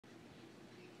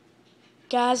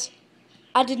Guys,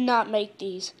 I did not make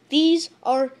these. These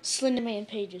are Slender Man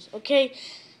pages, okay?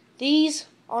 These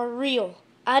are real.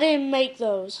 I didn't make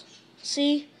those.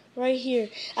 See? Right here.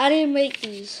 I didn't make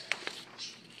these.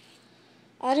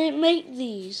 I didn't make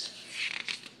these.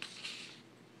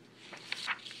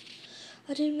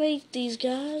 I didn't make these,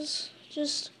 guys.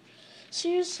 Just,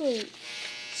 seriously.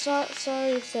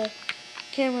 Sorry if the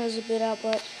camera is a bit out,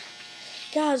 but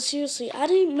guys, seriously, I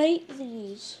didn't make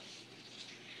these.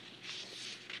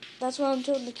 That's why I'm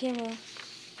tilting the camera.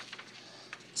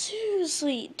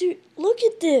 Seriously, dude, look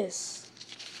at this.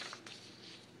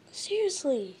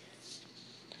 Seriously.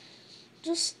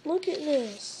 Just look at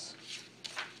this.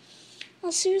 I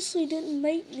seriously didn't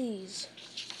make these.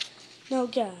 No,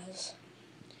 guys.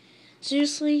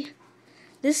 Seriously,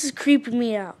 this is creeping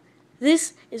me out.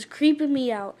 This is creeping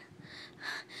me out.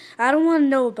 I don't want to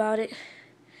know about it.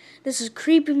 This is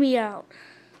creeping me out.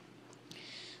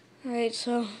 Alright,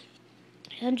 so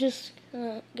I'm just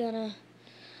gonna,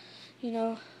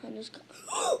 I'm just